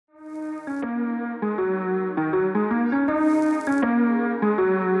Crusaders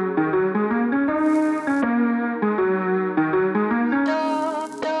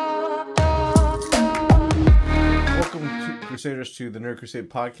to the Nerd Crusade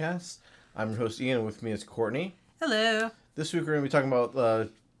podcast. I'm your host Ian, and with me is Courtney. Hello. This week we're going to be talking about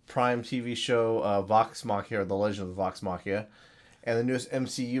the Prime TV show Vox Machina, or The Legend of Vox Machina, and the newest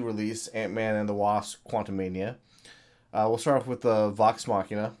MCU release, Ant-Man and the Wasp: Quantumania. We'll start off with Vox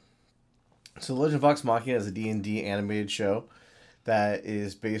Machina. So The Legend of Vox Machina is a D&D animated show that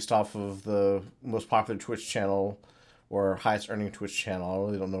is based off of the most popular Twitch channel, or highest earning Twitch channel. I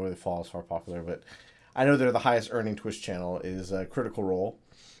really don't know where they fall as far popular, but I know they're the highest earning Twitch channel, is Critical Role.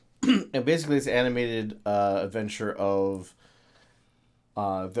 And basically it's an animated adventure of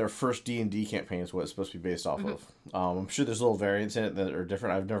their first D&D campaign is what it's supposed to be based off of. I'm sure there's little variants in it that are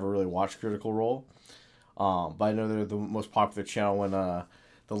different. I've never really watched Critical Role. But I know they're the most popular channel. When the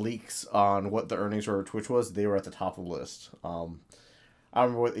leaks on what the earnings for Twitch was, they were at the top of the list. I don't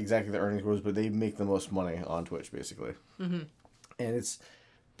remember what exactly the earnings was, but they make the most money on Twitch, basically. Mm-hmm. And it's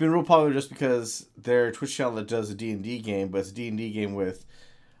been real popular just because they're a Twitch channel that does a D&D game, but it's a D&D game with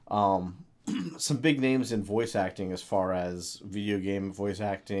some big names in voice acting, as far as video game voice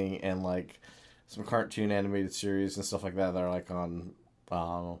acting, and like some cartoon animated series and stuff like that are like on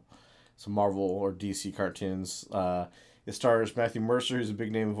some Marvel or DC cartoons. It stars Matthew Mercer, who's a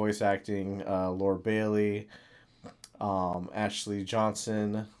big name in voice acting, Laura Bailey, Ashley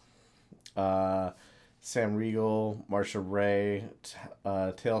Johnson, Sam Riegel, Marsha Ray,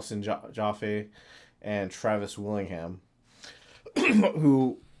 Taliesin Jaffe, and Travis Willingham,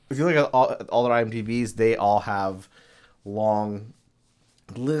 who, if you look at all their IMDb's, they all have long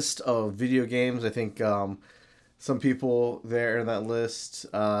list of video games. I think some people there in that list,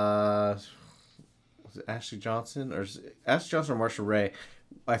 was it Ashley Johnson or Marsha Ray?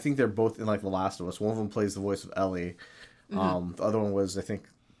 I think they're both in like The Last of Us. One of them plays the voice of Ellie. Mm-hmm. The other one was, I think,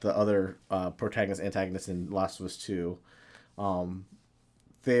 the other antagonist in Last of Us 2.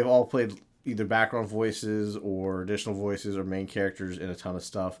 They've all played either background voices or additional voices or main characters in a ton of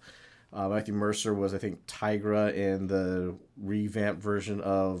stuff. Matthew Mercer was, I think, Tigra in the revamped version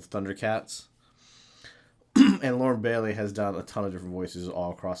of Thundercats. And Lauren Bailey has done a ton of different voices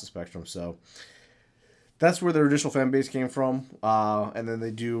all across the spectrum. So that's where their initial fan base came from. And then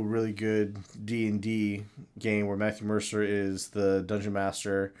they do a really good D&D game where Matthew Mercer is the dungeon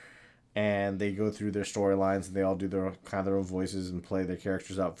master, and they go through their storylines, and they all do their own voices and play their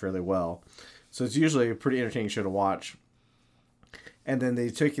characters out fairly well. So it's usually a pretty entertaining show to watch. And then they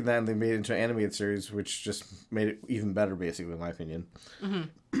took that and they made it into an animated series, which just made it even better, basically, in my opinion.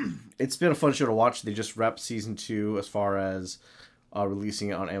 Mm-hmm. It's been a fun show to watch. They just wrapped season 2 as far as releasing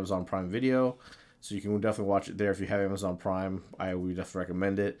it on Amazon Prime Video. So you can definitely watch it there if you have Amazon Prime. I would definitely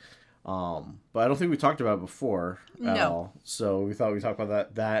recommend it. But I don't think we talked about it before at all. So we thought we'd talk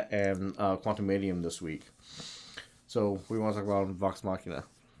about that and Quantumania this week. So we want to talk about Vox Machina.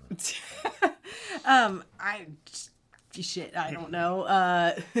 I don't know.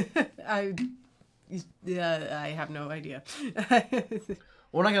 I have no idea.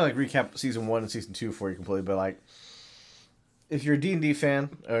 We're not gonna recap season 1 and season 2 for you completely, but if you're a D&D fan,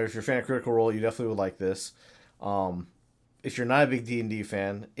 or if you're a fan of Critical Role, you definitely would like this. If you're not a big D&D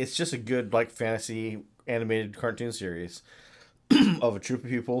fan, it's just a good fantasy animated cartoon series of a troop of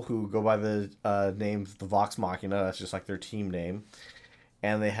people who go by the name the Vox Machina. That's just their team name,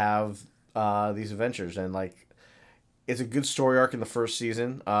 and they have these adventures, and it's a good story arc in the first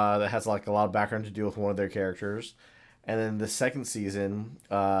season that has a lot of background to deal with one of their characters, and then the second season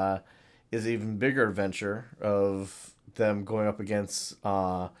is an even bigger adventure of them going up against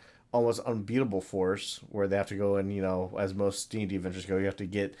almost unbeatable force, where they have to go and, as most D&D adventures go, you have to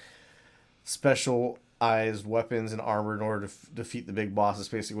get specialized weapons and armor in order to defeat the big bosses,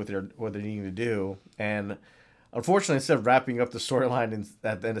 basically what they're needing to do. And unfortunately, instead of wrapping up the storyline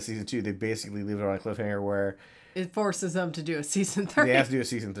at the end of season 2, they basically leave it on a cliffhanger where it forces them to do a season 3. They have to do a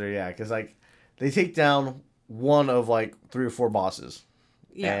season 3, yeah, because they take down one of 3 or 4 bosses.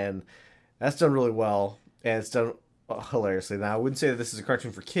 Yeah. And that's done really well, and it's done hilariously. Now, I wouldn't say that this is a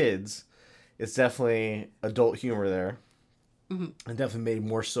cartoon for kids. It's definitely adult humor there. Mm-hmm. And definitely made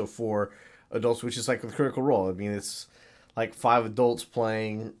more so for adults, which is with Critical Role. I mean, it's 5 adults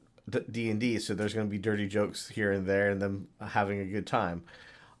playing D&D, so there's going to be dirty jokes here and there and them having a good time.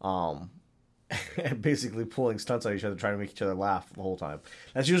 And basically pulling stunts on each other, trying to make each other laugh the whole time.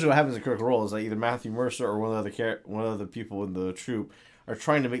 That's usually what happens in Critical Role, is either Matthew Mercer or one of the people in the troupe are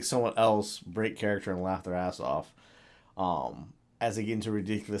trying to make someone else break character and laugh their ass off. As they get into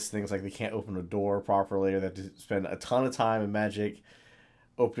ridiculous things, like they can't open a door properly, or they have to spend a ton of time and magic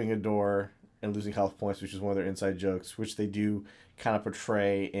opening a door and losing health points, which is one of their inside jokes, which they do kind of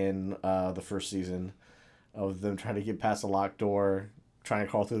portray in the first season of them trying to get past a locked door, trying to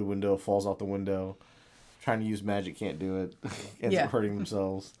crawl through the window, falls out the window, trying to use magic, can't do it, ends up hurting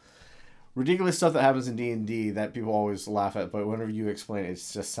themselves. Ridiculous stuff that happens in D&D that people always laugh at, but whenever you explain it, it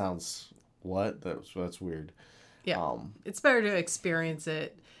just sounds, what? That's weird. Yeah. It's better to experience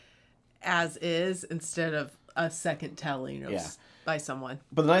it as is instead of a second telling by someone.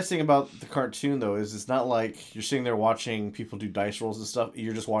 But the nice thing about the cartoon, though, is it's not like you're sitting there watching people do dice rolls and stuff.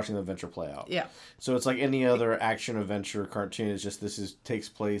 You're just watching the adventure play out. Yeah. So it's like any other action adventure cartoon. It's just takes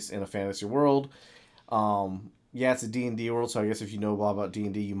place in a fantasy world. Yeah, it's a D&D world, so I guess if you know a lot about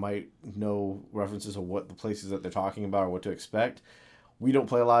D&D, you might know references of what the places that they're talking about or what to expect. We don't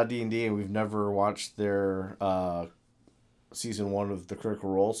play a lot of D&D, and we've never watched their season 1 of the Critical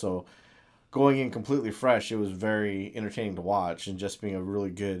Role, so going in completely fresh, it was very entertaining to watch, and just being a really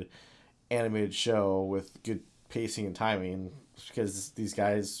good animated show with good pacing and timing, because these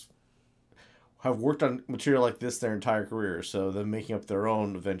guys have worked on material like this their entire career, so them making up their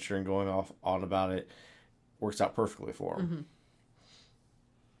own adventure and going off on about it works out perfectly for them. Mm-hmm.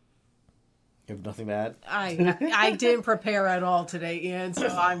 You have nothing to add? I didn't prepare at all today, Ian, so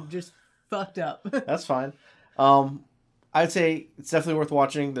I'm just fucked up. That's fine. I'd say it's definitely worth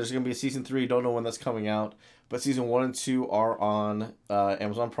watching. There's going to be a season 3. Don't know when that's coming out, but season 1 and 2 are on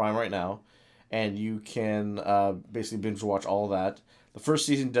Amazon Prime right now, and you can basically binge watch all of that. The first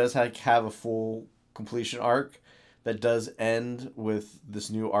season does have a full completion arc that does end with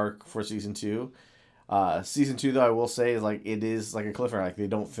this new arc for season 2. Season 2, though, I will say, is it is like a cliffhanger. Like, they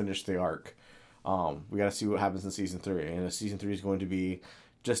don't finish the arc. We got to see what happens in season 3. And if season 3 is going to be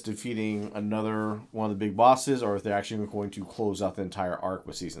just defeating another one of the big bosses, or if they're actually going to close out the entire arc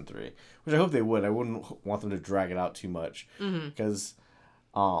with season 3, which I hope they would. I wouldn't want them to drag it out too much, because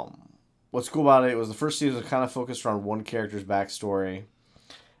what's cool about it was the first season was kind of focused around one character's backstory,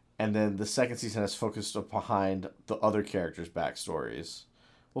 and then the second season has focused behind the other characters' backstories.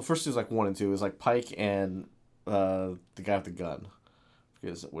 Well, first it was 1 and 2. It was Pike and the guy with the gun. I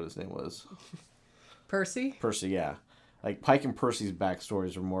forget what his name was. Percy? Percy, yeah. Pike and Percy's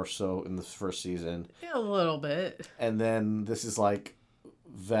backstories are more so in the first season. Yeah, a little bit. And then this is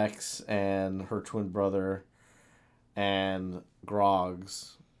Vex and her twin brother and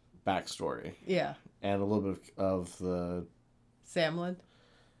Grog's backstory. Yeah. And a little bit of the... Samlin?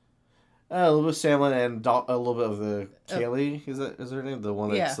 A little bit of Samlin and a little bit of the Kaylee. Is her name? The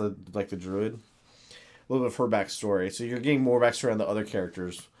one that's the druid. A little bit of her backstory. So you're getting more backstory on the other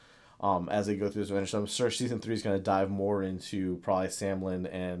characters as they go through this adventure. So I'm sure season 3 is going to dive more into probably Samlin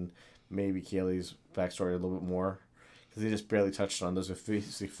and maybe Kaylee's backstory a little bit more, because they just barely touched on those.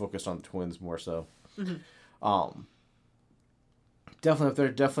 They focused on the twins more so. Mm-hmm. Definitely, if they're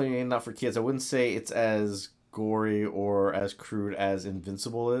definitely not for kids, I wouldn't say it's as gory or as crude as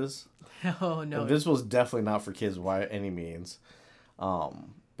Invincible is. Oh no, Invincible is definitely not for kids by any means.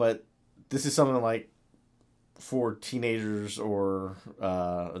 But this is something for teenagers or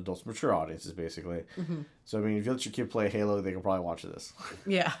adults, mature audiences, basically. Mm-hmm. So I mean, if you let your kid play Halo, they can probably watch this.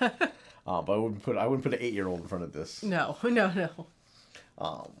 Yeah. But I wouldn't put an 8-year-old in front of this. No.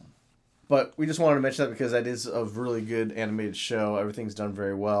 But we just wanted to mention that because that is a really good animated show. Everything's done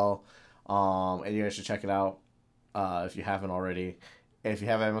very well. And you guys should check it out if you haven't already. And if you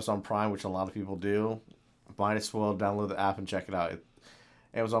have Amazon Prime, which a lot of people do, might as well download the app and check it out.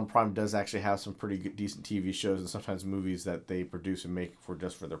 Amazon Prime does actually have some pretty good, decent TV shows and sometimes movies that they produce and make for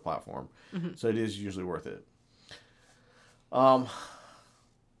their platform. Mm-hmm. So it is usually worth it.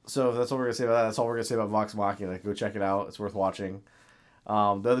 So that's all we're going to say about that. That's all we're going to say about Vox Machina. Go check it out. It's worth watching. The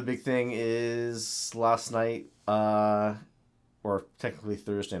other big thing is last night, or technically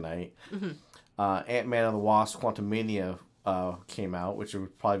Thursday night, mm-hmm. Ant-Man and the Wasp: Quantumania came out, which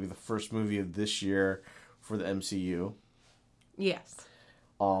would probably be the first movie of this year for the MCU. Yes.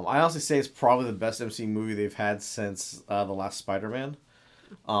 I honestly say it's probably the best MCU movie they've had since the last Spider-Man.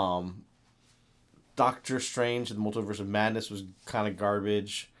 Doctor Strange and the Multiverse of Madness was kind of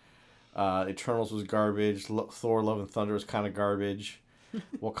garbage. Eternals was garbage. Thor: Love and Thunder was kind of garbage.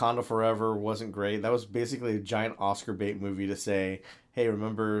 Wakanda Forever wasn't great. That was basically a giant Oscar bait movie to say, hey,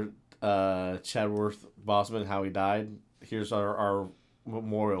 remember Chadwick Boseman, how he died? Here's our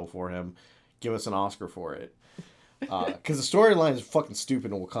memorial for him. Give us an Oscar for it. Because the storyline is fucking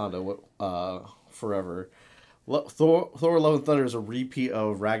stupid in Wakanda Forever. Thor: Love and Thunder is a repeat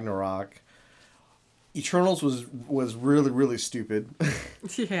of Ragnarok. Eternals was really, really stupid.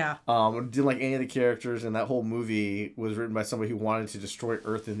 Yeah. Didn't like any of the characters, and that whole movie was written by somebody who wanted to destroy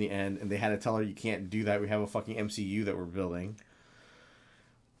Earth in the end, and they had to tell her, you can't do that, we have a fucking MCU that we're building.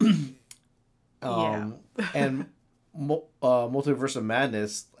 And Multiverse of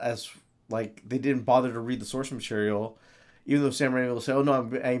Madness, as like they didn't bother to read the source material, even though Sam Raimi will say, "Oh no,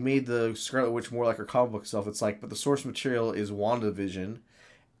 I made the Scarlet Witch more like her comic book self." It's like, but the source material is WandaVision,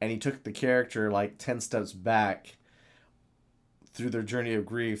 and he took the character like 10 steps back through their journey of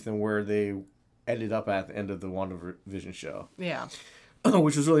grief than where they ended up at the end of the WandaVision show. Yeah.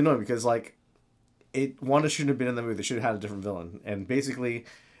 Which was really annoying because like Wanda shouldn't have been in the movie. They should have had a different villain. And basically,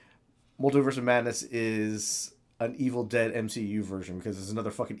 Multiverse of Madness is an Evil Dead MCU version because it's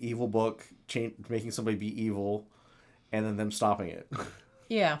another fucking evil book making somebody be evil and then them stopping it.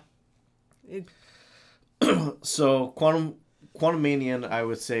 Yeah. So Quantumania, I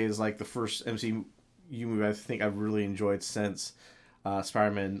would say, is like the first MCU movie I think I've really enjoyed since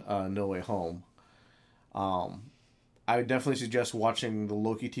Spider-Man No Way Home. I would definitely suggest watching the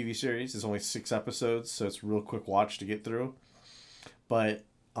Loki TV series. It's only 6 episodes, so it's a real quick watch to get through. But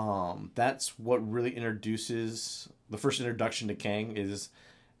that's what really introduces... The first introduction to Kang is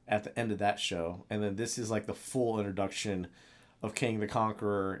at the end of that show. And then this is like the full introduction of Kang the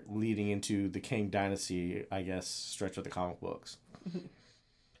Conqueror leading into the Kang Dynasty, I guess, stretch of the comic books.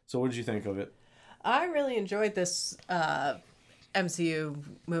 So what did you think of it? I really enjoyed this MCU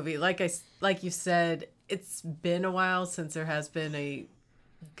movie. Like you said, it's been a while since there has been a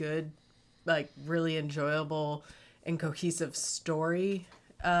good, like really enjoyable and cohesive story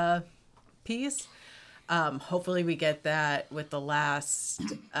piece. Hopefully we get that with the last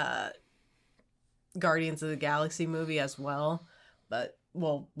Guardians of the Galaxy movie as well, but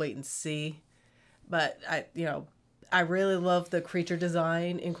we'll wait and see. But I really love the creature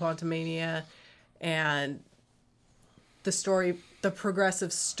design in Quantumania, and the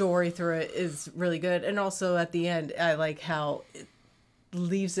progressive story through it is really good. And also at the end, I like how it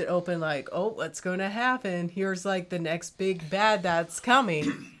leaves it open, like, oh, what's going to happen? Here's like the next big bad that's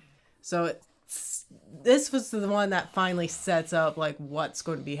coming. So this was the one that finally sets up like what's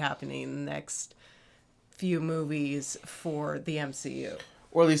going to be happening in the next few movies for the MCU.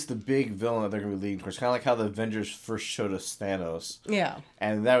 Or at least the big villain that they're going to be leading towards. Kind of like how the Avengers first showed us Thanos. Yeah.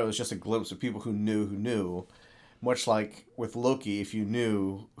 And that was just a glimpse of people who knew. Much like with Loki, if you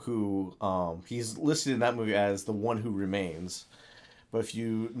knew who... he's listed in that movie as the one who remains. But if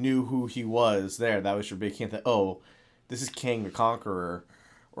you knew who he was there, that was your big hint that, oh, this is Kang the Conqueror,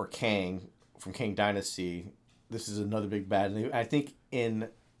 or Kang from Kang Dynasty. This is another big bad. And I think in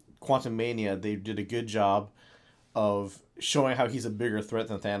Quantumania, they did a good job of showing how he's a bigger threat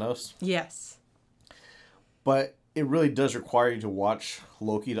than Thanos. Yes. But it really does require you to watch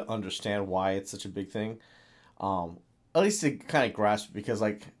Loki to understand why it's such a big thing. At least to kind of grasp it, because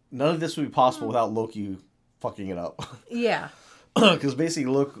like none of this would be possible without Loki fucking it up. Yeah. Because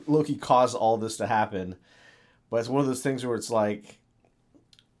basically Loki caused all this to happen. But it's one of those things where it's like...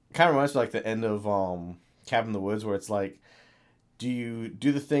 kind of reminds me like the end of Cabin in the Woods, where it's like, do you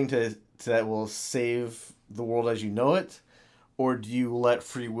do the thing that will save the world as you know it, or do you let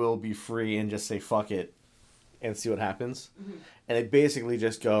free will be free and just say fuck it and see what happens? Mm-hmm. And they basically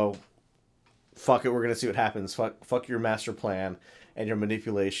just go, fuck it, we're gonna see what happens. Fuck your master plan and your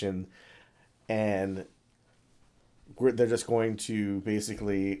manipulation, and they're just going to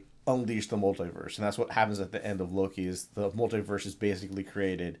basically unleash the multiverse. And that's what happens at the end of Loki, is the multiverse is basically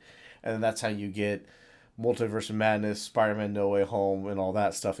created, and then that's how you get Multiverse of Madness, Spider-Man No Way Home, and all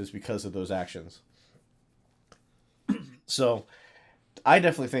that stuff, is because of those actions. So I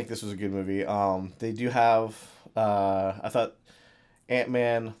definitely think this was a good movie. They do have I thought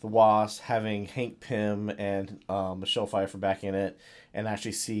Ant-Man, the Wasp, having Hank Pym and Michelle Pfeiffer back in it, and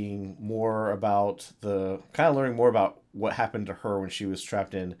actually seeing more about learning more about what happened to her when she was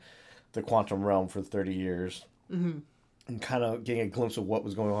trapped in the quantum realm for 30 years. Mm-hmm. And kind of getting a glimpse of what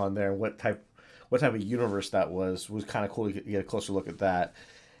was going on there and what type of universe that was kind of cool to get a closer look at that.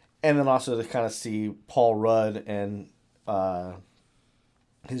 And then also to kind of see Paul Rudd and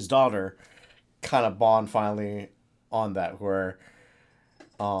his daughter kind of bond finally on that, where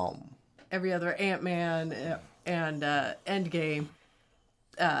every other Ant-Man and Endgame,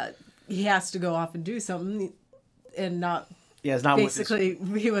 he has to go off and do something and not basically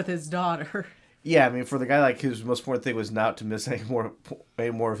be with his daughter. Yeah, I mean, for the guy, like, his most important thing was not to miss any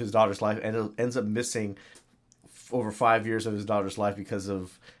more of his daughter's life, and it ends up missing over 5 years of his daughter's life because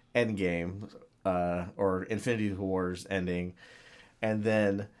of Endgame, or Infinity Wars ending. And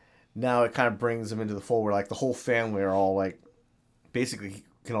then now it kind of brings him into the fold where, like, the whole family are all, like, basically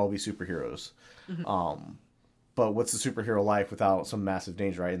can all be superheroes. Mm-hmm. But what's the superhero life without some massive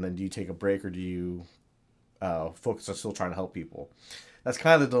danger, right? And then do you take a break, or do you focus on still trying to help people? That's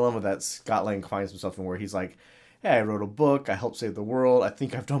kind of the dilemma that Scott Lang finds himself in, where he's like, hey, I wrote a book, I helped save the world, I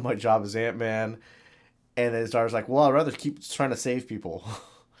think I've done my job as Ant-Man. And his daughter's like, well, I'd rather keep trying to save people.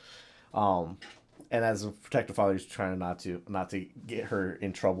 And as a protective father, he's trying not to get her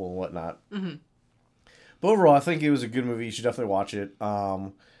in trouble and whatnot. Mm-hmm. But overall, I think it was a good movie. You should definitely watch it.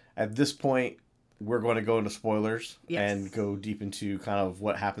 At this point, we're going to go into spoilers and go deep into kind of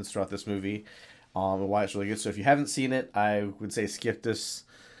what happens throughout this movie and why it's really good. So if you haven't seen it, I would say skip this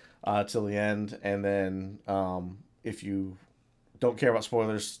till the end. And then if you don't care about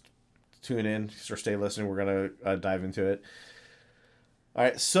spoilers, tune in or stay listening. We're going to dive into it. All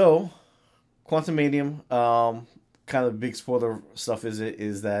right, so Quantumanium, kind of the big spoiler stuff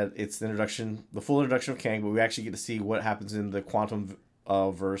is that it's the full introduction of Kang, but we actually get to see what happens in the quantum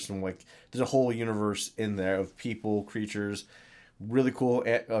verse, and like there's a whole universe in there of people, creatures, really cool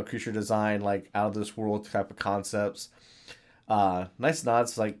creature design, like out of this world type of concepts. Nice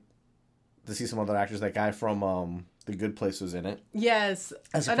nods, like to see some other actors. That guy from The Good Place was in it. Yes,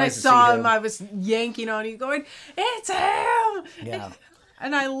 and I saw him. I was yanking on you, going, "It's him!" Yeah.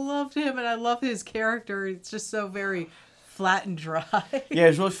 And I loved him, and I love his character. It's just so very flat and dry. Yeah,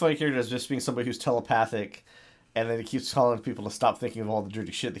 it's really funny character as just being somebody who's telepathic, and then he keeps calling people to stop thinking of all the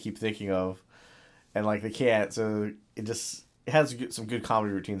dirty shit they keep thinking of, and like they can't. So it has some good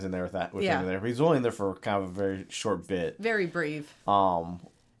comedy routines in there with him in there. But he's only in there for kind of a very short bit. Very brief. And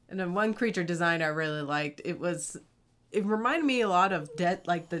then one creature design I really liked. It reminded me a lot of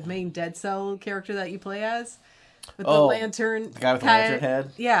the main Dead Cell character that you play as. With the lantern. The guy with the lantern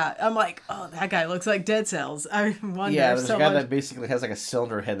head? Yeah. I'm like, oh, that guy looks like Dead Cells. I wonder. Yeah, there's a guy that basically has like a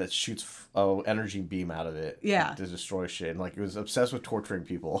cylinder head that shoots energy beam out of it. Yeah. To destroy shit. And like, he was obsessed with torturing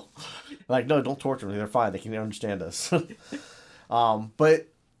people. Like, no, don't torture them. They're fine. They can understand us. But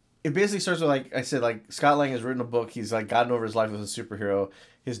it basically starts with, like I said, like, Scott Lang has written a book. He's like gotten over his life as a superhero.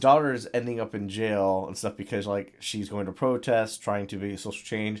 His daughter is ending up in jail and stuff because like she's going to protest, trying to be social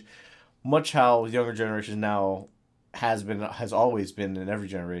change. Much how younger generations now has always been in every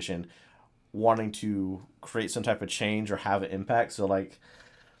generation, wanting to create some type of change or have an impact. So like,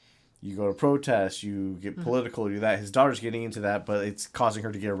 you go to protest, you get political, you do that. His daughter's getting into that, but it's causing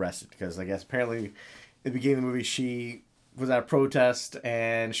her to get arrested because I guess apparently at the beginning of the movie she was at a protest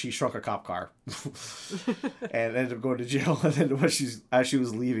and she shrunk a cop car and ended up going to jail. And then as she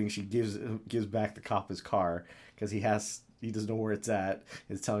was leaving, she gives back the cop his car because he doesn't know where it's at.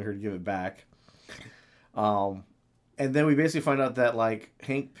 It's telling her to give it back. And then we basically find out that like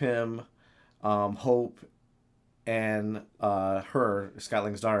Hank Pym, Hope, and her, Scott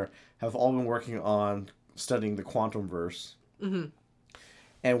Lang's daughter, have all been working on studying the quantum verse. Mm-hmm.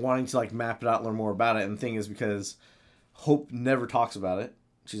 And wanting to like map it out and learn more about it. And the thing is, because Hope never talks about it.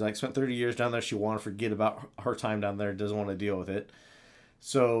 She's like spent 30 years down there. She wanted to forget about her time down there. Doesn't want to deal with it.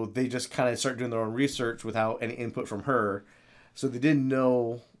 So they just kind of start doing their own research without any input from her. So they didn't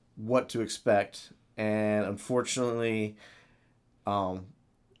know what to expect. And unfortunately,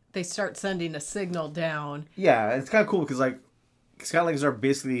 they start sending a signal down. Yeah, it's kind of cool because like Scott Lang are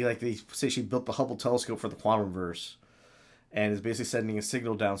basically like they say she built the Hubble telescope for the quantum verse, and is basically sending a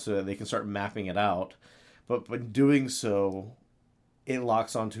signal down so that they can start mapping it out. But by doing so, it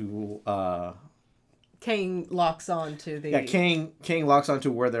locks onto Kang locks onto the... Yeah, Kang locks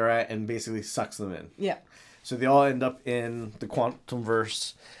onto where they're at and basically sucks them in. Yeah. So they all end up in the quantum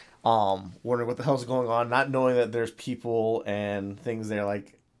verse, wondering what the hell's going on, not knowing that there's people and things there.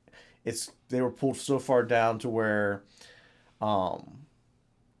 Like, they were pulled so far down to where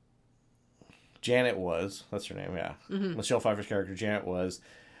Janet was. That's her name, yeah. Mm-hmm. Michelle Pfeiffer's character, Janet, was.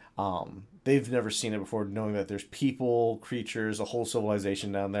 They've never seen it before, knowing that there's people, creatures, a whole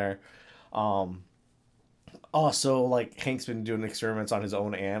civilization down there. Also, like, Hank's been doing experiments on his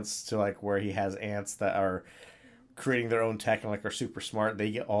own ants to, like, where he has ants that are creating their own tech and, like, are super smart.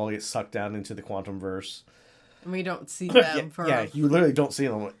 They get sucked down into the quantum verse. And we don't see them Yeah, you literally don't see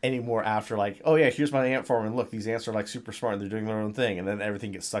them anymore after, like, oh, yeah, here's my ant farm, and look, these ants are, like, super smart, and they're doing their own thing. And then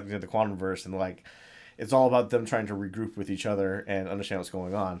everything gets sucked into the quantum verse, and, like, it's all about them trying to regroup with each other and understand what's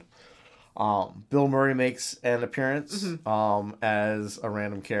going on. Bill Murray makes an appearance as a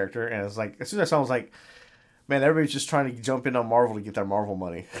random character, and it's like, as soon as I saw him, I was like, man, everybody's just trying to jump in on Marvel to get their Marvel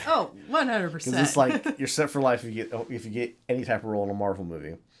money. Oh, 100%. Because it's like, you're set for life if you get any type of role in a Marvel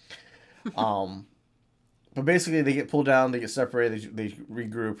movie. But basically, they get pulled down, they get separated, they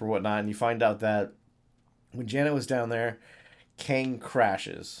regroup or whatnot, and you find out that when Janet was down there, Kang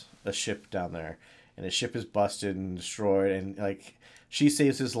crashes a ship down there, and his ship is busted and destroyed, and, like, she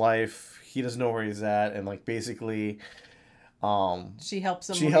saves his life, he doesn't know where he's at, and, like, basically... she helps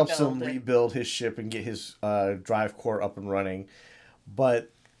him rebuild his ship and get his drive core up and running. But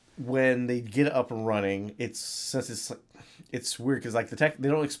when they get it up and running, it's weird because like the tech, they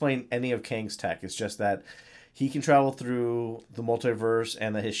don't explain any of Kang's tech. It's just that he can travel through the multiverse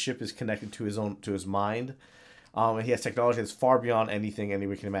and that his ship is connected to his mind. And he has technology that's far beyond anything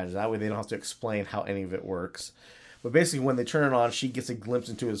anybody can imagine. That way they don't have to explain how any of it works. But basically when they turn it on, she gets a glimpse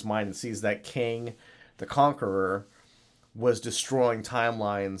into his mind and sees that Kang, the Conqueror, was destroying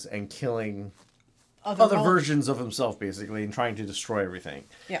timelines and killing other versions of himself, basically, and trying to destroy everything.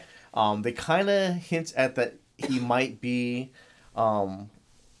 Yeah. They kind of hint at that he might be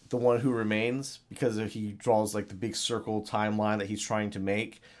the one who remains because he draws like the big circle timeline that he's trying to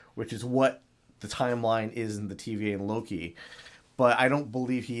make, which is what the timeline is in the TVA and Loki. But I don't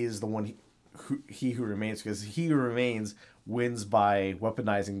believe he is the one who remains, because he who remains wins by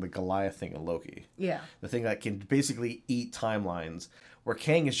weaponizing the Goliath thing in Loki. Yeah. The thing that can basically eat timelines, where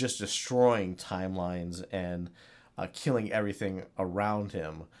Kang is just destroying timelines and killing everything around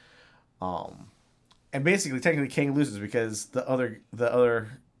him. And basically, technically, Kang loses because the other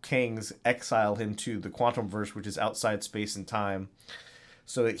Kangs exile him to the quantum verse, which is outside space and time,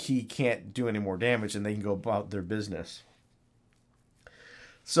 so that he can't do any more damage and they can go about their business.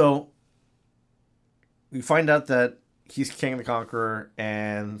 So we find out that he's Kang the Conqueror,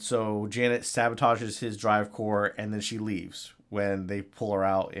 and so Janet sabotages his drive core, and then she leaves when they pull her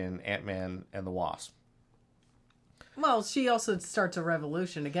out in Ant-Man and the Wasp. Well, she also starts a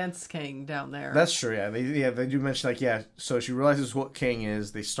revolution against Kang down there. That's true, yeah. They do mention, like, yeah, so she realizes what Kang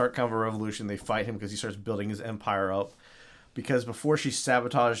is. They start kind of a revolution. They fight him because he starts building his empire up. Because before she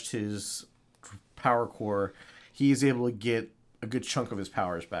sabotaged his power core, he is able to get a good chunk of his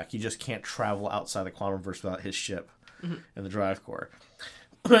powers back. He just can't travel outside the quantum verse without his ship and the drive core.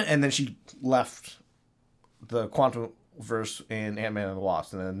 And then she left the quantum verse in Ant-Man and the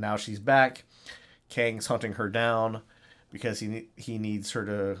Wasp. And then now she's back. Kang's hunting her down because he needs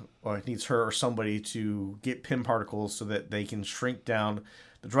her or somebody to get Pym particles so that they can shrink down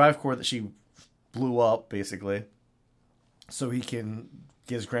the drive core that she blew up, basically, so he can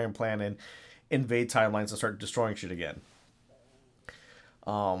get his grand plan and invade timelines and start destroying shit again.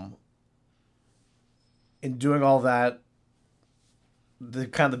 In doing all that, the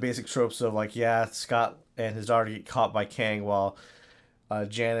kind of the basic tropes of like, yeah, Scott and his daughter get caught by Kang while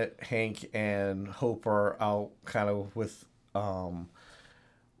Janet, Hank, and Hope are out kind of with on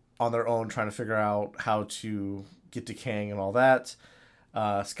their own trying to figure out how to get to Kang and all that.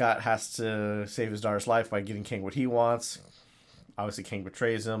 Scott has to save his daughter's life by getting Kang what he wants. Obviously, Kang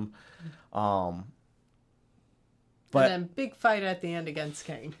betrays him. But and then big fight at the end against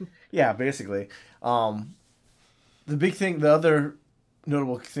Kang. Yeah, basically. The other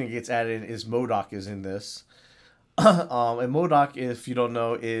notable thing that gets added is MODOK is in this. And MODOK, if you don't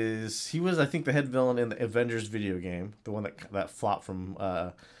know, he was, I think, the head villain in the Avengers video game, the one that flopped from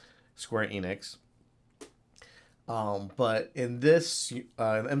Square Enix. But in this, in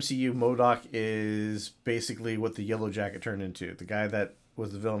the MCU, MODOK is basically what the Yellow Jacket turned into. The guy that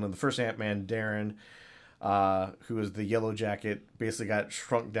was the villain in the first Ant-Man, Darren, who was the Yellow Jacket, basically got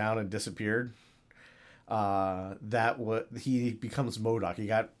shrunk down and disappeared. He becomes MODOK. He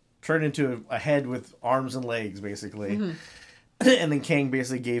got turned into a head with arms and legs, basically. Mm-hmm. And then Kang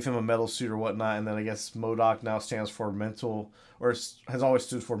basically gave him a metal suit or whatnot, and then I guess MODOK now stands for has always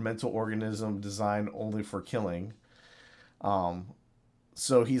stood for mental organism designed only for killing.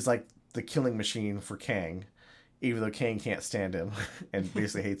 So he's like the killing machine for Kang, even though Kang can't stand him and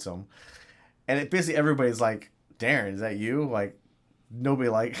basically hates him. And basically everybody's like, Darren, is that you? Like, nobody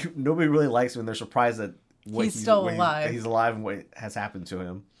really likes him, and they're surprised that he's still alive. He's alive and what has happened to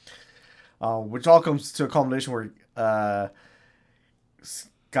him. Which all comes to a culmination where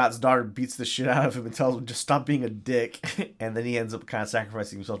Scott's daughter beats the shit out of him and tells him just stop being a dick, and then he ends up kind of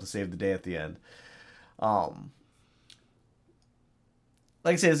sacrificing himself to save the day at the end.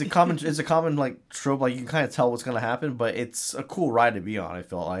 Like I said, it's a common like trope. Like you can kind of tell what's gonna happen, but it's a cool ride to be on. I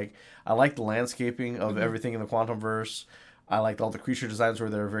felt like I like the landscaping of everything in the Quantumverse. I liked all the creature designs where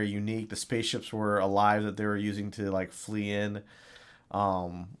they were very unique. The spaceships were alive that they were using to like flee in.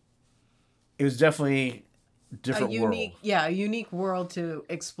 It was definitely a different world. Yeah, a unique world to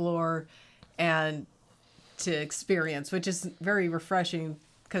explore and to experience, which is very refreshing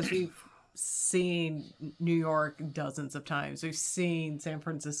because we've seen New York dozens of times. We've seen San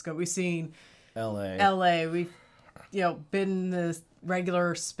Francisco. We've seen LA. We've been in the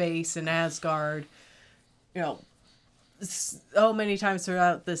regular space in Asgard. So many times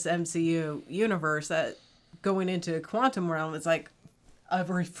throughout this MCU universe that going into a quantum realm is like a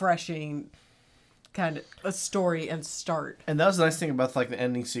refreshing kind of a story and start. And that was the nice thing about like the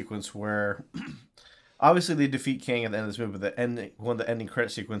ending sequence where obviously they defeat Kang at the end of this movie, but one of the ending credit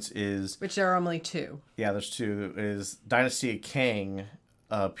sequence is... Which there are only two. Yeah, there's two. Is Dynasty of Kang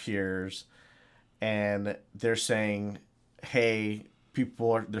appears, and they're saying, hey,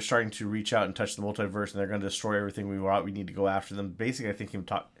 they're starting to reach out and touch the multiverse, and they're going to destroy everything we want. We need to go after them. Basically, I think him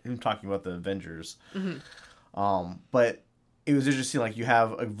talking about the Avengers. Mm-hmm. But it was interesting, like, you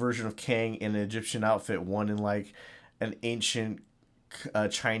have a version of Kang in an Egyptian outfit, one in, like, an ancient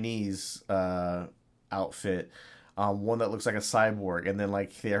Chinese outfit, one that looks like a cyborg, and then,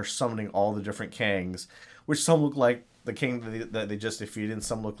 like, they are summoning all the different Kangs, which some look like the Kang that they just defeated, and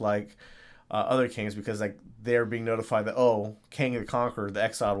some look like other Kangs, because, like, they're being notified that, oh, Kang the Conqueror, the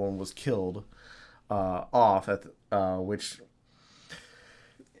exiled one, was killed off at which...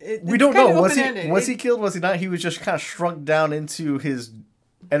 we don't know. Was he killed? Was he not? He was just kind of shrunk down into his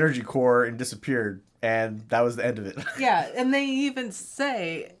energy core and disappeared, and that was the end of it. Yeah, and they even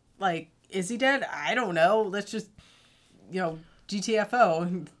say, like, is he dead? I don't know. Let's just, GTFO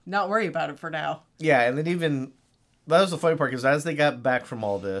and not worry about it for now. Yeah, and then even... That was the funny part, because as they got back from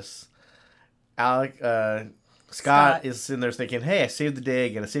all this, Scott is sitting there thinking, hey, I saved the day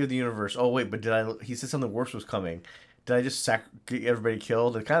again. I saved the universe. Oh, wait, but he said something worse was coming. Did I just get everybody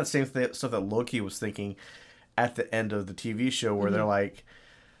killed? And kind of the same stuff that Loki was thinking at the end of the TV show, where they're like,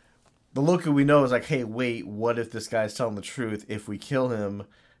 the Loki we know is like, hey, wait, what if this guy's telling the truth? If we kill him,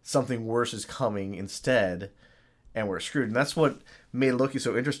 something worse is coming instead, and we're screwed. And that's what made Loki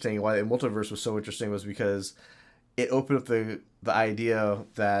so interesting, why the multiverse was so interesting, was because it opened up the idea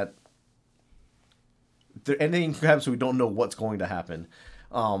that anything can happen, so we don't know what's going to happen.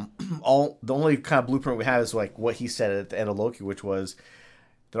 The only kind of blueprint we have is like what he said at the end of Loki, which was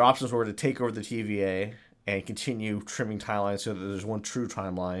their options were to take over the TVA and continue trimming timelines so that there's one true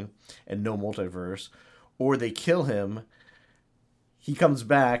timeline and no multiverse, or they kill him, he comes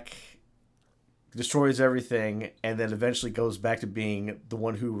back, destroys everything, and then eventually goes back to being the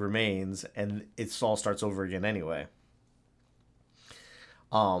one who remains, and it all starts over again anyway.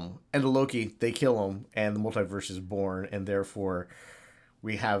 And the Loki, they kill him, and the multiverse is born, and therefore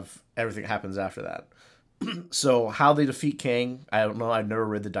we have everything happens after that. So how they defeat Kang, I don't know. I've never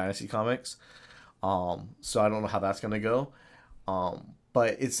read the Dynasty comics, so I don't know how that's going to go.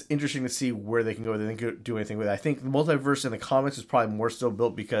 But it's interesting to see where they can go. They can do anything with it. I think the multiverse in the comics is probably more still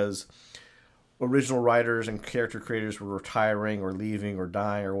built because original writers and character creators were retiring or leaving or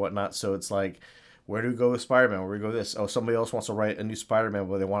dying or whatnot. So it's like, where do we go with Spider-Man? Where do we go with this? Oh, somebody else wants to write a new Spider-Man,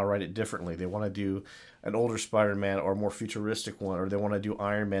 but they want to write it differently. They want to do an older Spider-Man or a more futuristic one, or they want to do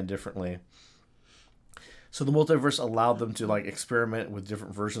Iron Man differently. So the multiverse allowed them to like experiment with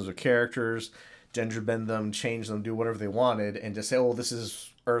different versions of characters, gender bend them, change them, do whatever they wanted, and just say, oh, this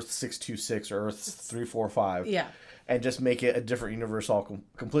is Earth 626 or Earth 345. Yeah. And just make it a different universe all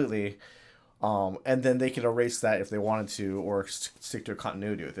completely. And then they could erase that if they wanted to, or stick to a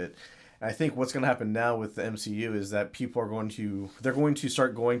continuity with it. And I think what's going to happen now with the MCU is that people are going to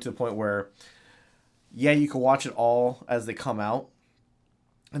start going to the point where, yeah, you can watch it all as they come out,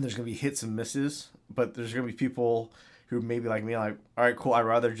 and there's going to be hits and misses, but there's going to be people who maybe like me, like, all right, cool, I'd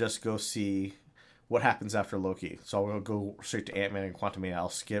rather just go see what happens after Loki. So I'll go straight to Ant-Man and Quantumania. I'll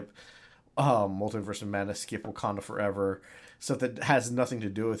skip Multiverse of Madness, skip Wakanda Forever, stuff that has nothing to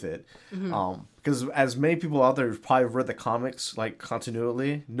do with it. Mm-hmm. Because as many people out there who've probably read the comics, like,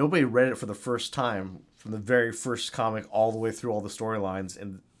 continually, nobody read it for the first time, from the very first comic all the way through all the storylines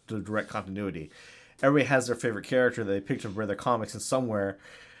in the direct continuity. Everybody has their favorite character that they picked up, read their comics, and somewhere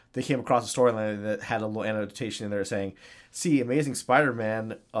they came across a storyline that had a little annotation in there saying, see, Amazing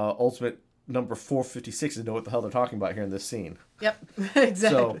Spider-Man Ultimate number 456, and know what the hell they're talking about here in this scene. Yep, exactly.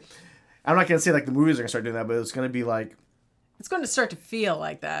 So, I'm not going to say like the movies are going to start doing that, but it's going to be like... It's going to start to feel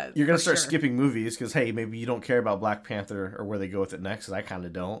like that. You're going to start skipping movies because, hey, maybe you don't care about Black Panther or where they go with it next, because I kind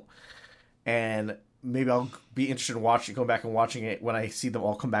of don't. And maybe I'll be interested in going back and watching it when I see them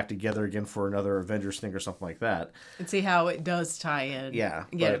all come back together again for another Avengers thing or something like that. And see how it does tie in. Yeah.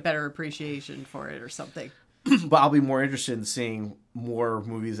 And get a better appreciation for it or something. But I'll be more interested in seeing more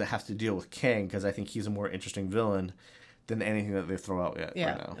movies that have to deal with Kang, because I think he's a more interesting villain than anything that they throw out yet.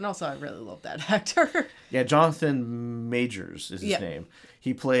 Yeah, right now. And also I really love that actor. Yeah, Jonathan Majors is his name.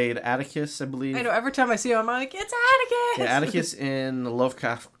 He played Atticus, I believe. I know, every time I see him, I'm like, it's Atticus! Yeah, Atticus in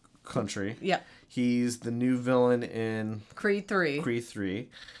Lovecraft Country. Yeah. He's the new villain in Creed 3. Creed 3.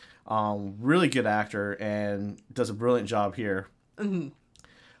 Really good actor and does a brilliant job here. Mm-hmm.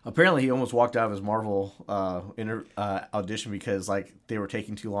 Apparently, he almost walked out of his Marvel audition because like they were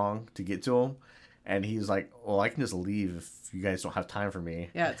taking too long to get to him. And he's like, well, I can just leave if you guys don't have time for me.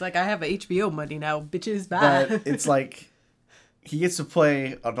 Yeah, it's like, I have HBO money now, bitches, bye. But it's like, he gets to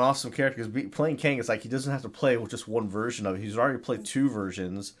play an awesome character because playing Kang is like he doesn't have to play with just one version of it. He's already played two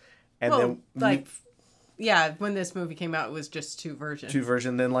versions, and then like. Yeah, when this movie came out, it was just two versions.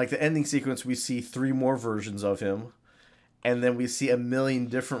 Then, like, the ending sequence, we see 3 more versions of him. And then we see a million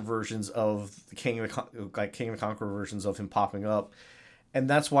different versions of the King of the Conqueror versions of him popping up. And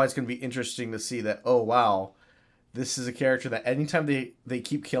that's why it's going to be interesting to see that, oh, wow, this is a character that anytime they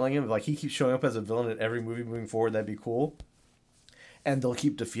keep killing him, like, he keeps showing up as a villain in every movie moving forward, that'd be cool. And they'll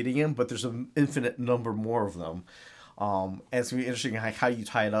keep defeating him, but there's an infinite number more of them. And it's going to be interesting how you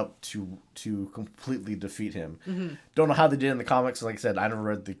tie it up to completely defeat him. Mm-hmm. Don't know how they did in the comics. Like I said, I never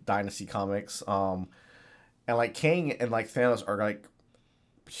read the Dynasty comics. And, like, Kang and, like, Thanos are, like,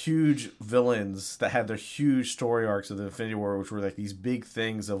 huge villains that had their huge story arcs of the Infinity War, which were, like, these big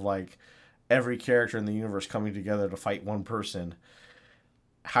things of, like, every character in the universe coming together to fight one person.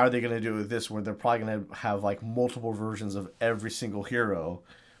 How are they going to do it with this, where they're probably going to have, like, multiple versions of every single hero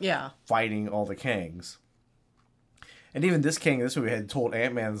fighting all the Kangs? And even this Kang, this movie had told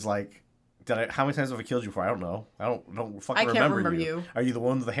Ant-Man's like, how many times have I killed you before? I don't know. I don't fucking remember. I can't remember you. Are you the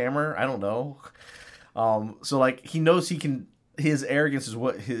one with the hammer? I don't know. So like he knows he can. His arrogance is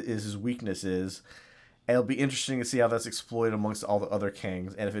what his weakness is, and it'll be interesting to see how that's exploited amongst all the other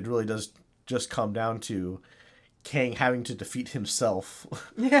Kangs, and if it really does just come down to Kang having to defeat himself,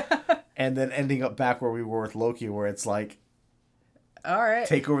 and then ending up back where we were with Loki, where it's like, all right,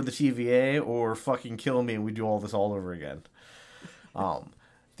 take over the TVA or fucking kill me, and we do all this all over again.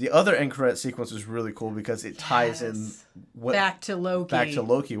 The other end credit sequence is really cool because it ties in back to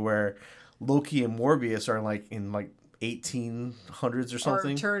Loki, where Loki and Morbius are like in like 1800s or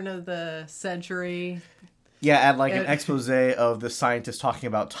something, or turn of the century. Yeah, and like an expose of the scientists talking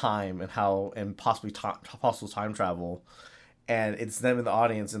about time and possibly possible time travel, and it's them in the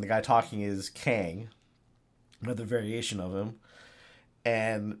audience, and the guy talking is Kang, another variation of him.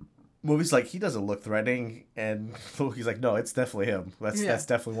 And Movie's like, he doesn't look threatening, and Loki's like, no, it's definitely him. That's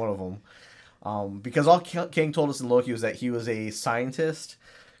definitely one of them. Because all Kang told us in Loki was that he was a scientist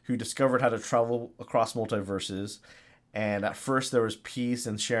who discovered how to travel across multiverses, and at first there was peace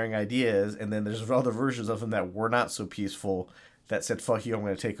and sharing ideas, and then there's other versions of him that were not so peaceful that said, fuck you, I'm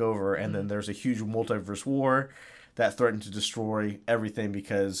going to take over, and then there's a huge multiverse war that threatened to destroy everything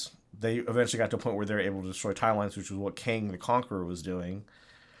because they eventually got to a point where they were able to destroy timelines, which was what Kang the Conqueror was doing.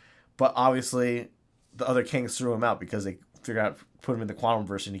 But obviously, the other Kangs threw him out because they figured out, put him in the quantum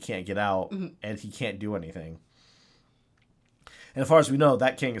verse and he can't get out, and he can't do anything. And as far as we know,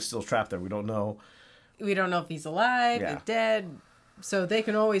 that Kang is still trapped there. We don't know. We don't know if he's alive, if dead. So they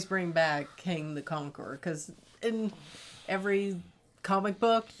can always bring back Kang the Conqueror, because in every comic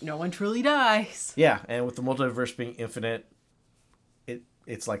book, no one truly dies. Yeah, and with the multiverse being infinite,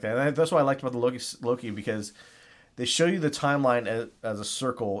 it's like that. And that's what I liked about the Loki, because they show you the timeline as a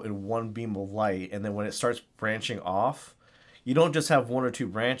circle in one beam of light, and then when it starts branching off, you don't just have one or two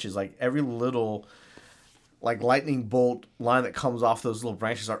branches. Like every little like lightning bolt line that comes off those little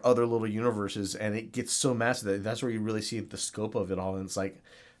branches are other little universes, and it gets so massive that's where you really see the scope of it all. And it's like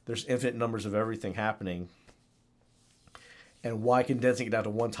there's infinite numbers of everything happening. And why condensing it down to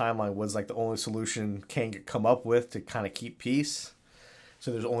one timeline was like the only solution Kang could come up with to kind of keep peace.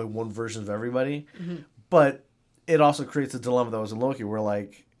 So there's only one version of everybody. Mm-hmm. But it also creates a dilemma that was in Loki where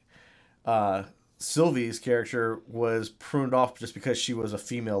like Sylvie's character was pruned off just because she was a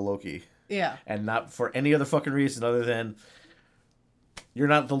female Loki. Yeah. And not for any other fucking reason other than you're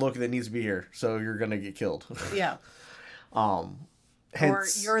not the Loki that needs to be here, so you're going to get killed. Yeah. Hence, or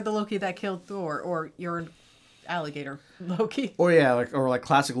you're the Loki that killed Thor, or you're alligator Loki. Or like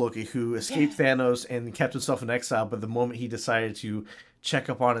classic Loki who escaped Thanos and kept himself in exile, but the moment he decided to check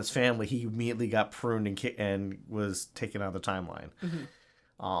up on his family, he immediately got pruned and was taken out of the timeline.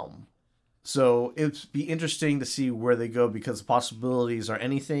 Mm-hmm. So it'd be interesting to see where they go, because the possibilities are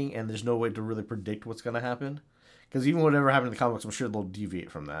anything, and there's no way to really predict what's going to happen. Because even whatever happened in the comics, I'm sure they'll deviate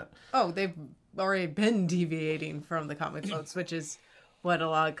from that. Oh, they've already been deviating from the comic books, which is what a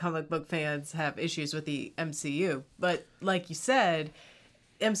lot of comic book fans have issues with the MCU. But like you said,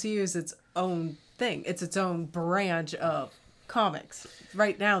 MCU is its own thing. It's its own branch of comics.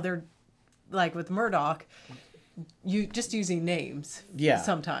 Right now, they're like with Murdoch, you just using names. Yeah.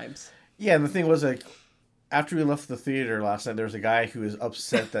 Sometimes. Yeah, and the thing was, like, after we left the theater last night, there was a guy who was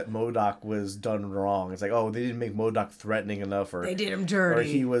upset that MODOK was done wrong. It's like, oh, they didn't make MODOK threatening enough, or they did him dirty, or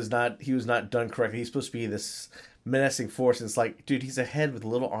he was not done correctly. He's supposed to be this menacing force, and it's like, dude, he's a head with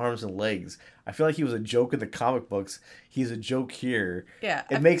little arms and legs. I feel like he was a joke in the comic books. He's a joke here. Yeah,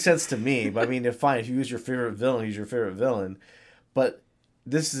 it makes sense to me. But I mean, fine, if you use your favorite villain, he's your favorite villain. But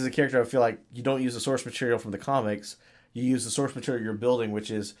this is a character I feel like you don't use the source material from the comics. You use the source material you're building,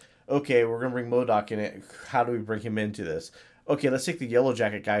 which is, okay, we're going to bring MODOK in it. How do we bring him into this? Okay, let's take the Yellow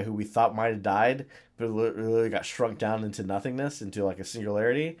Jacket guy who we thought might have died, but really got shrunk down into nothingness, into like a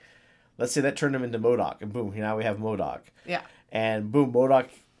singularity. Let's say that turned him into MODOK, and boom, now we have MODOK. Yeah. And boom, MODOK,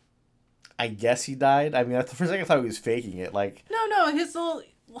 I guess he died. I mean, at the first second I thought he was faking it. Like, No, his little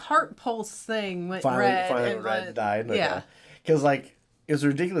heart pulse thing went finally red. red died. Yeah. Because, like, it was a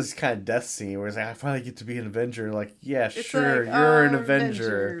ridiculous kind of death scene where it's like, I finally get to be an Avenger. Like, yeah, It's sure, like, you're an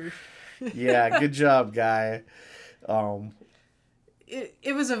Avenger. Yeah, good job, guy.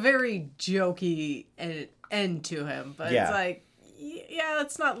 It was a very jokey end to him, but Yeah. it's like, yeah,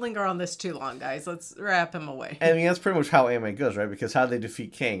 let's not linger on this too long, guys. Let's wrap him away. I mean, that's pretty much how anime goes, right? Because how did they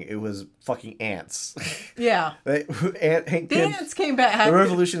defeat King? It was fucking ants. Yeah. Hank Pym, Dance came back. the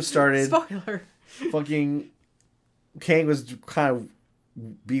revolution started. Spoiler. Fucking Kang was kind of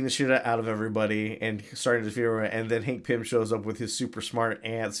beating the shit out of everybody and starting to defeat everyone. And then Hank Pym shows up with his super smart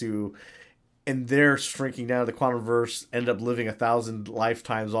ants who, and they're shrinking down the quantum verse, end up living 1,000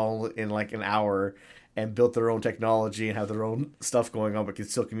 lifetimes all in like an hour, and built their own technology and have their own stuff going on, but can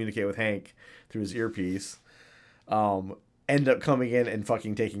still communicate with Hank through his earpiece. End up coming in and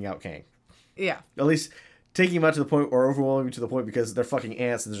fucking taking out Kang. Yeah. At least taking him out to the point, or overwhelming him to the point, because they're fucking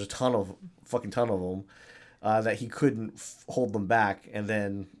ants and there's a ton of them, that he couldn't hold them back. And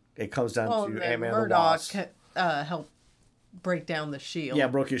then it comes down to Ant-Man and the Wasp. Helped break down the shield. Yeah,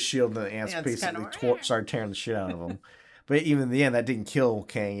 broke his shield, and the ants basically started tearing the shit out of him. But even in the end, that didn't kill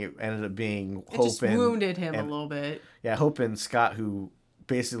Kang. It ended up being Hope, it just wounded him a little bit. Yeah, Hope and Scott, who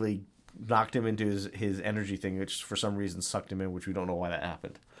basically knocked him into his energy thing, which for some reason sucked him in, which we don't know why that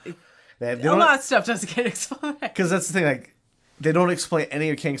happened. A lot of stuff doesn't get explained. Because that's the thing, like, they don't explain any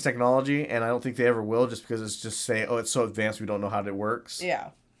of Kang's technology, and I don't think they ever will, just because it's just say, oh, it's so advanced, we don't know how it works.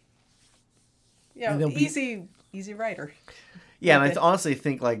 Yeah. Yeah, easy writer. Yeah, and I honestly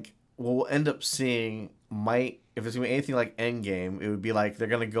think, like, what we'll end up seeing if it's going to be anything like Endgame, it would be like they're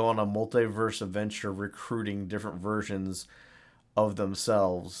going to go on a multiverse adventure recruiting different versions of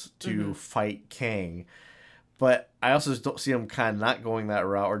themselves to fight Kang. But I also just don't see them kind of not going that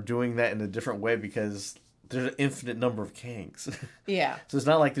route or doing that in a different way, because there's an infinite number of Kangs. Yeah. So it's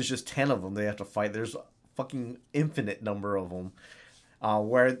not like there's just 10 of them they have to fight. There's a fucking infinite number of them.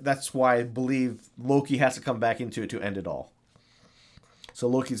 Where that's why I believe Loki has to come back into it to end it all. So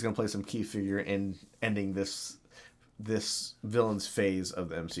Loki's going to play some key figure in ending this villain's phase of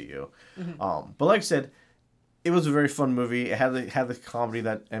the MCU. But like I said, it was a very fun movie. It had the comedy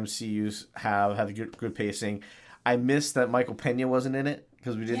that MCUs have, had a good pacing. I missed that Michael Pena wasn't in it,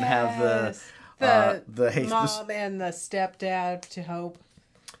 because we didn't have the mom and the stepdad to Hope.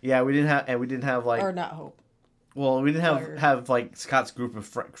 Yeah, we didn't have like, or not Hope. Well, we didn't have like Scott's group of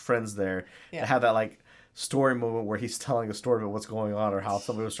friends there to have that like story moment where he's telling a story about what's going on or how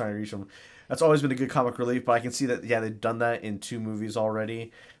somebody was trying to reach him. That's always been a good comic relief, but I can see that, yeah, they've done that in 2 movies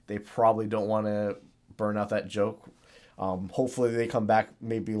already. They probably don't want to burn out that joke. Hopefully they come back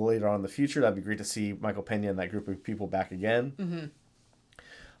maybe later on in the future. That'd be great to see Michael Pena and that group of people back again.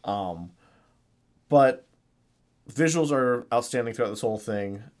 But visuals are outstanding throughout this whole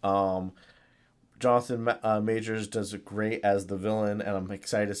thing. Jonathan Majors does great as the villain, and I'm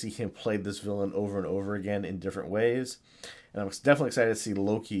excited to see him play this villain over and over again in different ways. And I'm definitely excited to see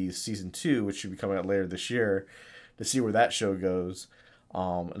Loki Season 2, which should be coming out later this year, to see where that show goes,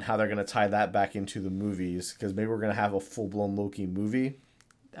 and how they're going to tie that back into the movies, because maybe we're going to have a full-blown Loki movie.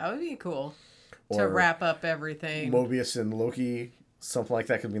 That would be cool. To wrap up everything. Mobius and Loki, something like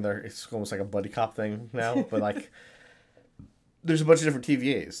that could be there. It's almost like a buddy cop thing now, but like... There's a bunch of different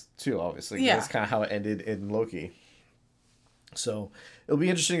TVAs, too, obviously. Yeah. That's kind of how it ended in Loki. So, it'll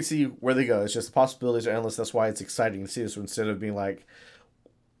be interesting to see where they go. It's just the possibilities are endless. That's why it's exciting to see this, instead of being like...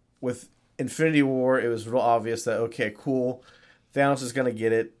 With Infinity War, it was real obvious that, okay, cool, Thanos is going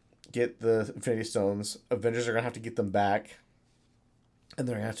to get the Infinity Stones. Avengers are going to have to get them back. And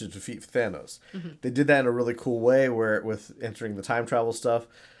they're going to have to defeat Thanos. They did that in a really cool way, where with entering the time travel stuff...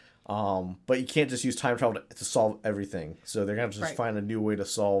 but you can't just use time travel to solve everything. So they're going to just find a new way to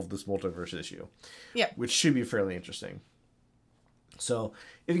solve this multiverse issue. Yeah. Which should be fairly interesting. So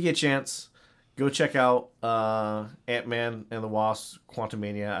if you get a chance, go check out Ant-Man and the Wasp: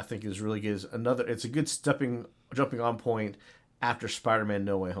 Quantumania. I think is really good. It's a good jumping on point after Spider-Man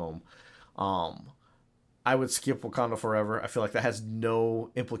No Way Home. I would skip Wakanda Forever. I feel like that has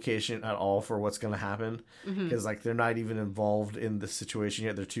no implication at all for what's going to happen. Because, like, they're not even involved in the situation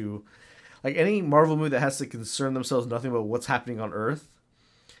yet. They're too... Like, any Marvel movie that has to concern themselves nothing about what's happening on Earth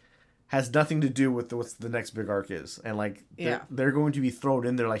has nothing to do with what the next big arc is. And, like, they're going to be thrown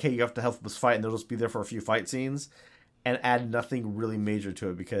in there like, hey, you have to help us fight, and they'll just be there for a few fight scenes. and add nothing really major to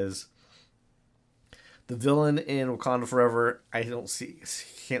it, because the villain in Wakanda Forever,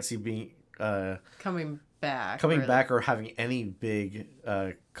 can't see being coming back really. Back or having any big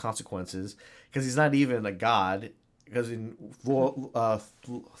consequences, because he's not even a god. Because in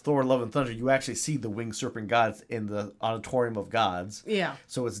Thor: Love and Thunder, you actually see the winged serpent gods in the auditorium of gods. Yeah.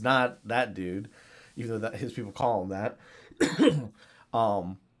 So it's not that dude, even though his people call him that.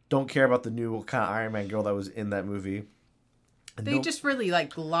 Don't care about the new kind of Iron Man girl that was in that movie. And they just really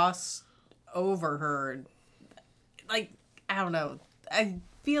like glossed over her. Like, I don't know. I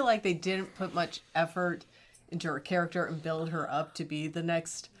feel like they didn't put much effort into her character and build her up to be the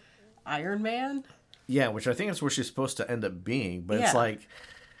next Iron Man. Yeah, which I think is where she's supposed to end up being, but it's like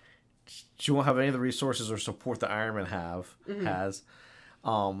she won't have any of the resources or support that Iron Man has.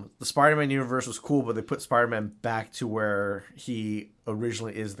 The Spider-Man universe was cool, but they put Spider-Man back to where he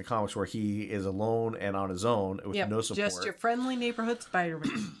originally is in the comics, where he is alone and on his own with no support. Just your friendly neighborhood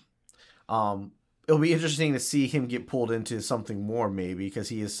Spider-Man. It'll be interesting to see him get pulled into something more, maybe, because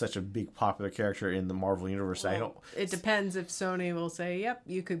he is such a big popular character in the Marvel universe. Well, it depends if Sony will say, "Yep,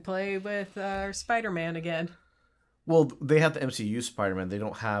 you could play with Spider-Man again." Well, they have the MCU Spider-Man. They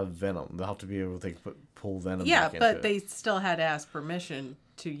don't have Venom. They'll have to be able to pull Venom. Yeah, back but into they still had to ask permission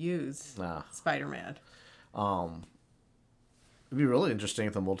to use Spider-Man. It'd be really interesting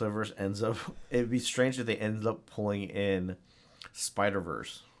if the multiverse ends up. It'd be strange if they ended up pulling in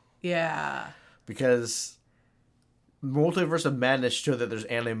Spider-Verse. Yeah. Because Multiverse of Madness showed that there's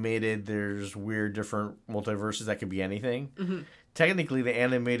animated, there's weird different multiverses that could be anything. Mm-hmm. Technically, the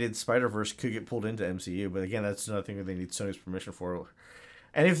animated Spider-Verse could get pulled into MCU, but again, that's another thing that they need Sony's permission for.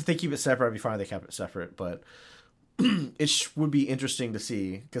 And if they keep it separate, I'd be fine if they kept it separate, but it would be interesting to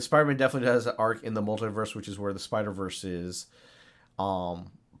see, because Spider-Man definitely has an arc in the multiverse, which is where the Spider-Verse is,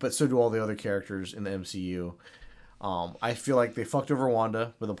 but so do all the other characters in the MCU. I feel like they fucked over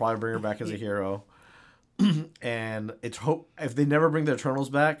Wanda, but they'll probably bring her back as a hero. And if they never bring the Eternals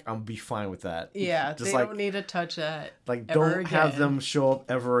back, I'll be fine with that. Yeah, just they don't need to touch that. Like, don't have them show up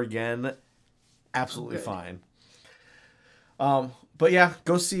ever again. Absolutely fine. But yeah,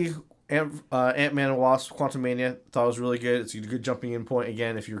 go see Ant-Man and Wasp: Quantumania. Thought it was really good. It's a good jumping in point.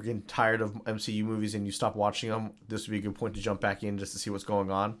 Again, if you're getting tired of MCU movies and you stop watching them, this would be a good point to jump back in just to see what's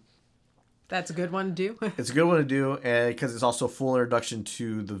going on. That's a good one to do. It's a good one to do, and because it's also a full introduction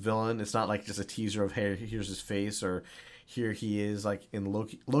to the villain. It's not like just a teaser of, hey, here's his face, or here he is, like in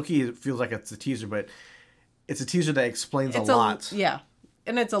Loki. Loki, it feels like it's a teaser, but it's a teaser that explains a lot. Yeah,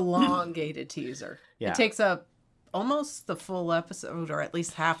 and it's a elongated teaser. Yeah. It takes up almost the full episode, or at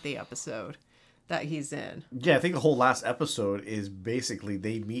least half the episode that he's in. Yeah, I think the whole last episode is basically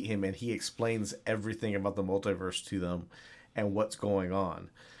they meet him, and he explains everything about the multiverse to them and what's going on.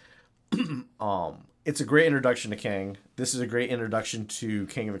 It's a great introduction to Kang. This is a great introduction to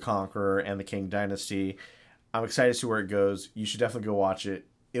King the Conqueror and the Kang Dynasty. I'm excited to see where it goes. You should definitely go watch it.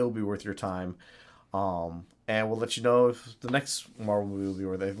 It'll be worth your time. And we'll let you know if the next Marvel movie will be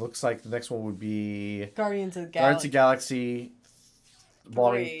worth it. It looks like the next one would be Guardians of the Galaxy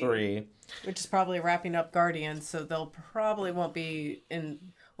Volume 3. Which is probably wrapping up Guardians, so they'll probably won't be in...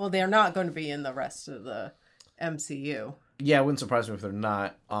 Well, they're not going to be in the rest of the MCU. Yeah, it wouldn't surprise me if they're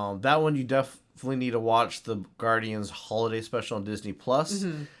not. That one you definitely need to watch the Guardians Holiday Special on Disney Plus,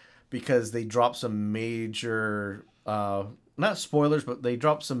 because they dropped some major, not spoilers, but they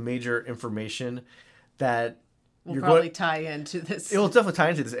dropped some major information that will probably tie into this. It will definitely tie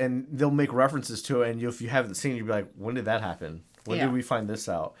into this, and they'll make references to it. And if you haven't seen it, you'll be like, when did that happen? When did we find this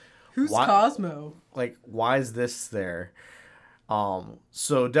out? Who's Cosmo? Like, why is this there?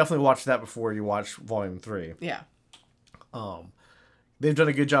 So definitely watch that before you watch Volume 3. Yeah. They've done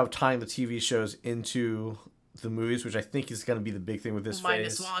a good job of tying the TV shows into the movies, which I think is going to be the big thing with this phase.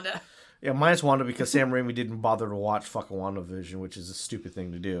 Minus Wanda. Yeah, minus Wanda, because Sam Raimi didn't bother to watch fucking WandaVision, which is a stupid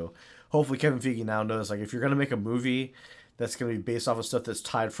thing to do. Hopefully Kevin Feige now knows, like, if you're going to make a movie that's going to be based off of stuff that's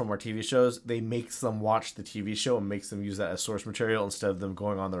tied from our TV shows, they makes them watch the TV show and makes them use that as source material instead of them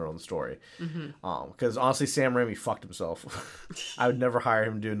going on their own story. Because honestly, Sam Raimi fucked himself. I would never hire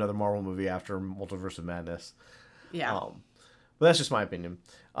him to do another Marvel movie after Multiverse of Madness. Yeah. But that's just my opinion.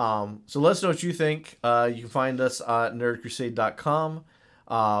 So let us know what you think. You can find us at nerdcrusade.com,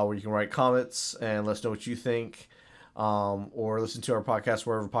 where you can write comments and let us know what you think. Or listen to our podcast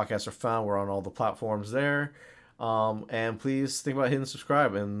wherever podcasts are found. We're on all the platforms there. And please think about hitting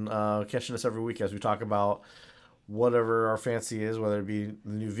subscribe and catching us every week as we talk about whatever our fancy is, whether it be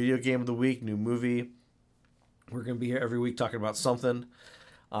the new video game of the week, new movie. We're going to be here every week talking about something.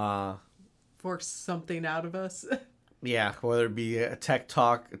 Force something out of us. Yeah, whether it be a tech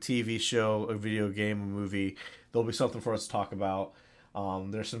talk, a TV show, a video game, a movie, there'll be something for us to talk about.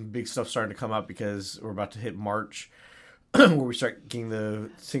 There's some big stuff starting to come up because we're about to hit March, where we start getting the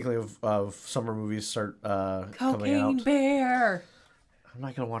tinkling of summer movies start coming out. Cocaine Bear. I'm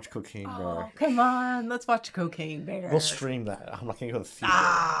not gonna watch Cocaine Bear. Oh, come on, let's watch Cocaine Bear. We'll stream that. I'm not gonna go to the theater.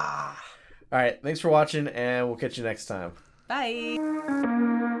 Ah. All right, thanks for watching, and we'll catch you next time.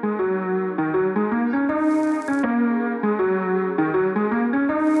 Bye.